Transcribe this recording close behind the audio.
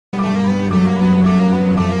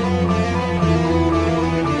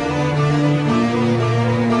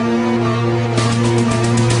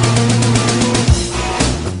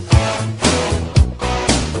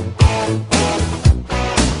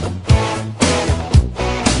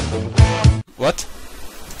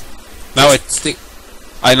Now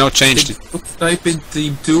I now changed it. Type in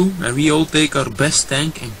team 2 and we all take our best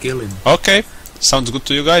tank and kill him. Okay, sounds good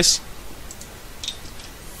to you guys.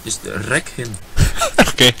 Just wreck him.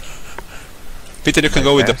 Okay. Peter, you can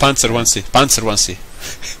go with the Panzer 1C. Panzer 1C.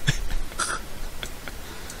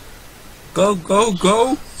 Go, go,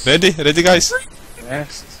 go! Ready? Ready, guys?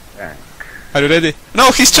 Best tank. Are you ready?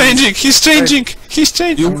 No, he's changing! He's changing! He's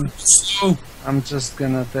changing! I'm just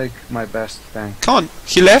gonna take my best tank. Come on,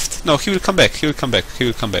 he left? No, he will come back, he will come back, he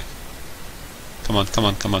will come back. Come on, come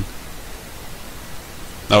on, come on.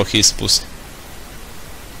 No, he's pussy.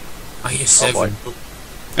 IS-7.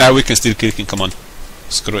 Ah, we can still kill him, come on.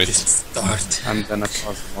 Screw it. Just start. I'm gonna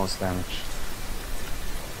cause the most damage.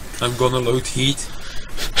 I'm gonna load heat.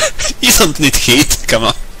 You don't need heat, come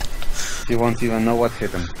on. You won't even know what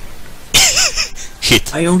hit him.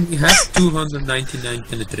 Hit. I only have 299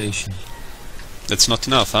 penetration. That's not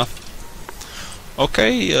enough, huh?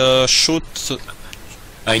 Okay, shoot.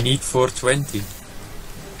 I need 420.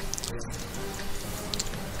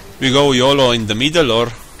 We go YOLO in the middle or?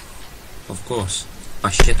 Of course. Ah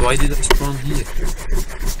shit, why did I spawn here?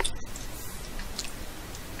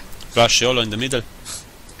 Rush YOLO in the middle.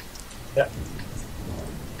 Yeah.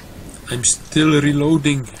 I'm still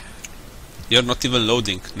reloading. You're not even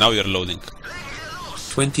loading. Now you're loading.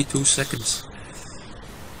 22 seconds.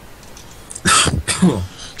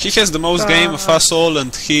 He has the most game of us all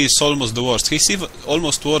and he is almost the worst. He's even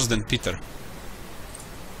almost worse than Peter.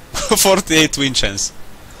 48 win chance.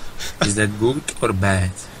 Is that good or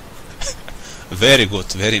bad? Very good,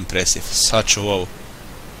 very impressive. Such a wow.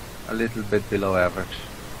 A little bit below average.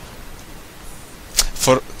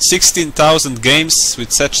 For 16,000 games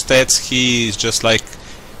with such stats, he is just like...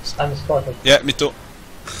 I'm spotted. Yeah, me too.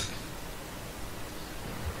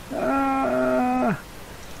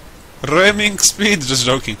 Ramming speed, just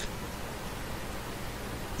joking.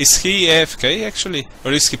 Is he AFK actually?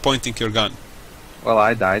 Or is he pointing your gun? Well,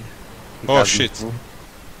 I died. He Oh doesn't shit. move.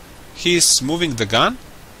 He's moving the gun?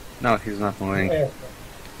 No, he's not moving. Yeah.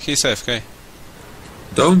 He's AFK.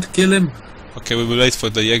 Don't kill him. Okay, we will wait for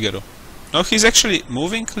the Jägeru. No, he's actually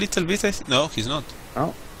moving a little bit, I think. No, he's not.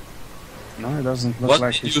 No, it doesn't look What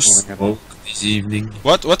like did he's you moving at all. smoke this evening?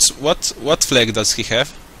 What flag does he have?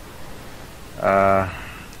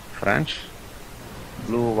 French?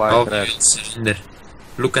 Blue, white, Oh, red. cylinder.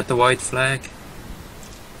 Look at the white flag.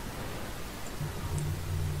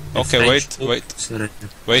 Okay, French wait.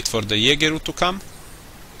 Wait for the Jägeru to come.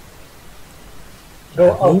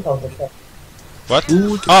 Go out of the shop. What?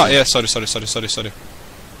 Ooh, Ah, yeah, sorry.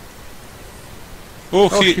 Oh,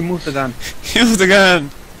 Oh, he he moved the gun. moved the gun.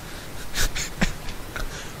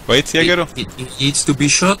 Wait, Jägeru. It needs to be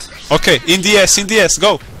shot. Okay, in the S,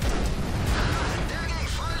 go.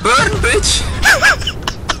 Burn, bitch!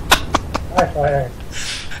 High fire.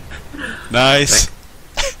 Nice.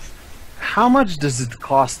 How much does it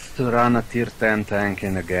cost to run a tier 10 tank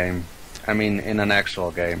in a game? I mean, in an actual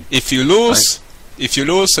game. If you lose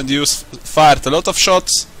and you fired a lot of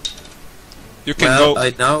shots, you can Well, go.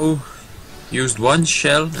 I now used one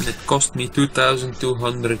shell and it cost me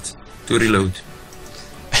 2,200 to reload.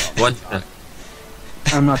 One shell.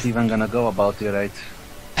 I'm not even gonna go about your rate.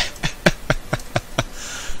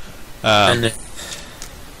 And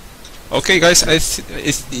Okay, guys, I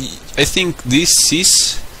think this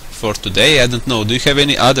is for today. I don't know. Do you have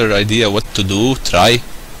any other idea what to do? Try.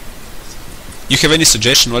 You have any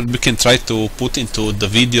suggestion what we can try to put into the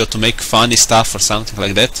video to make funny stuff or something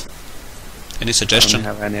like that? Any I suggestion?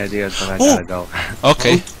 don't have any ideas, but I Oh! gotta go.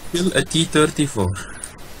 Okay. kill a T-34.